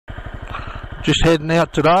Just heading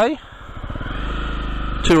out today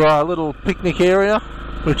to our little picnic area,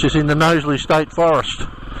 which is in the Knowsley State Forest.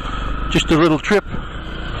 Just a little trip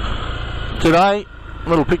today,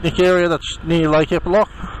 little picnic area that's near Lake Eppalock,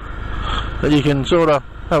 that you can sort of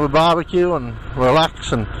have a barbecue and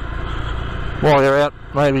relax, and while you're out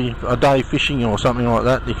maybe a day fishing or something like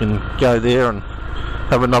that, you can go there and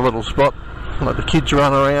have another little spot, let the kids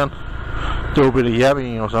run around, do a bit of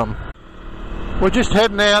yabbing or something. We're just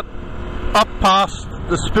heading out up past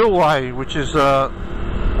the spillway, which is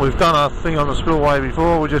we've done a thing on the spillway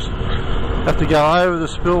before. We just have to go over the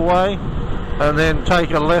spillway and then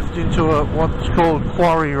take a left into what's called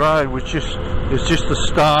Quarry Road, which is just the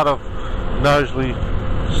start of Knowsley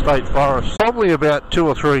State Forest. Probably about 2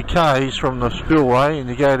 or 3 k's from the spillway, and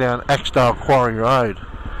you go down Axdale Quarry Road,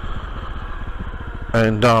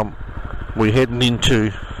 and we're heading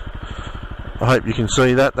into, I hope you can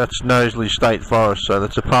see that, that's Knowsley State Forest, so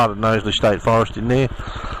that's a part of Knowsley State Forest in there.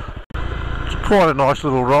 It's quite a nice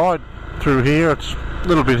little ride through here. It's a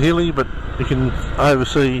little bit hilly, but you can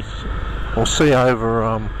see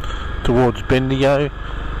over towards Bendigo.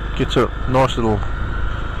 Gets a nice little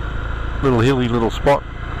hilly little spot.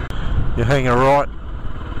 You hang a right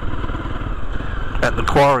at the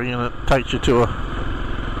quarry and it takes you to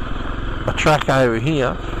a track over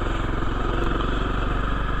here,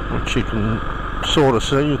 which you can sort of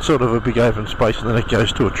see. It's sort of a big open space, and then it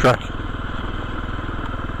goes to a track.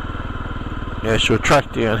 Yeah, so a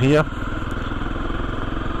track down here,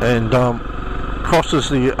 and crosses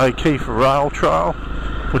the O'Keefe Rail Trail,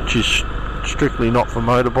 which is strictly not for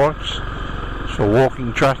motorbikes. It's for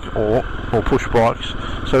walking track or push bikes.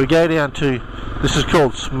 So we go down to, this is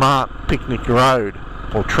called Smart Picnic Road,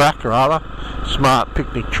 or track rather, Smart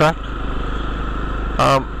Picnic Track.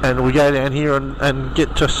 And we go down here and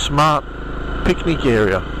get to Smart Picnic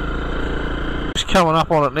Area. Just coming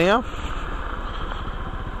up on it now.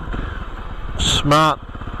 Smart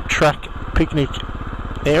Track Picnic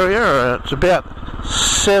Area. It's about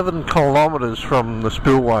 7 kilometres from the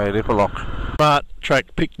spillway at Eppalock. Smart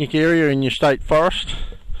Track Picnic Area in your state forest.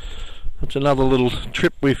 It's another little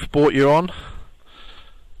trip we've brought you on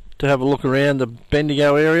to have a look around the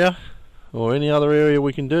Bendigo area, or any other area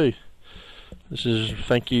we can do. This is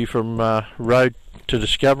thank you from Road to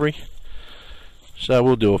Discovery. So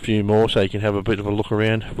we'll do a few more so you can have a bit of a look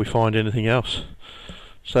around if we find anything else.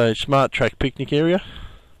 So Smart Track Picnic Area.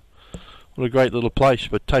 What a great little place,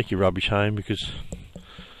 but take your rubbish home, because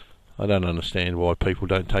I don't understand why people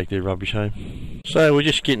don't take their rubbish home. So we're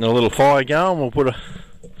just getting a little fire going. We'll put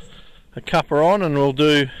a cuppa on and we'll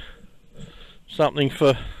do something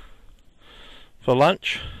for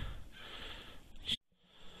lunch.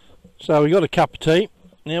 So we got a cup of tea.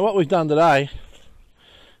 Now what we've done today is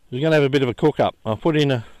we're going to have a bit of a cook up. I'll put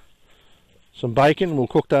in some bacon, we'll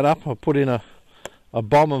cook that up. I'll put in a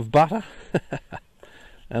bomb of butter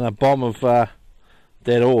and a bomb of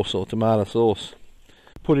dead horse or tomato sauce.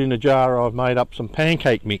 Put in a jar, I've made up some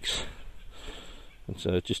pancake mix. It's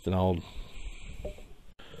just an old.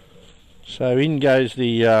 So in goes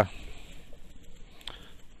the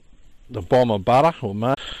bomb of butter,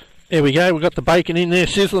 or there we go. We've got the bacon in there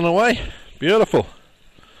sizzling away. Beautiful.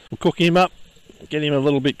 We'll cook him up, get him a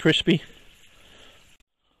little bit crispy.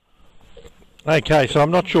 Okay, so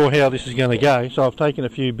I'm not sure how this is going to go, so I've taken a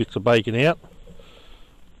few bits of bacon out.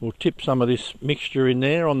 We'll tip some of this mixture in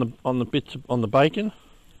there on the bits on the bacon.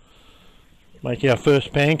 Make our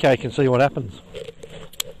first pancake and see what happens.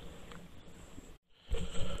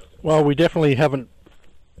 Well, we definitely haven't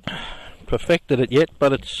perfected it yet,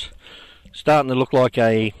 but it's starting to look like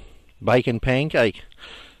a bacon pancake.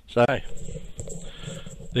 So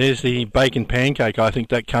there's the bacon pancake. I think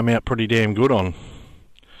that came out pretty damn good on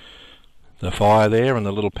the fire there and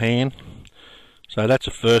the little pan. So that's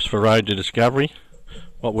a first for Road to Discovery.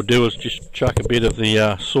 What we'll do is just chuck a bit of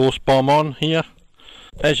the sauce bomb on here.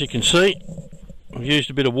 As you can see, we've used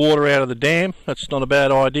a bit of water out of the dam. That's not a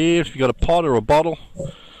bad idea. If you've got a pot or a bottle,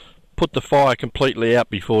 put the fire completely out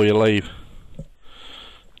before you leave.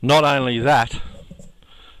 Not only that,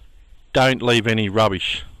 don't leave any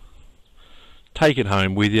rubbish. Take it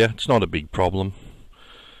home with you. It's not a big problem.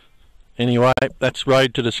 Anyway, that's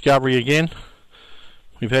Road to Discovery again.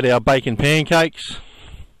 We've had our bacon pancakes.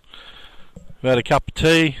 We've had a cup of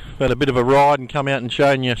tea. We've had a bit of a ride and come out and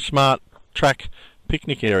shown you Smart Track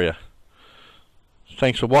Picnic Area.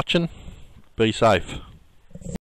 Thanks for watching. Be safe.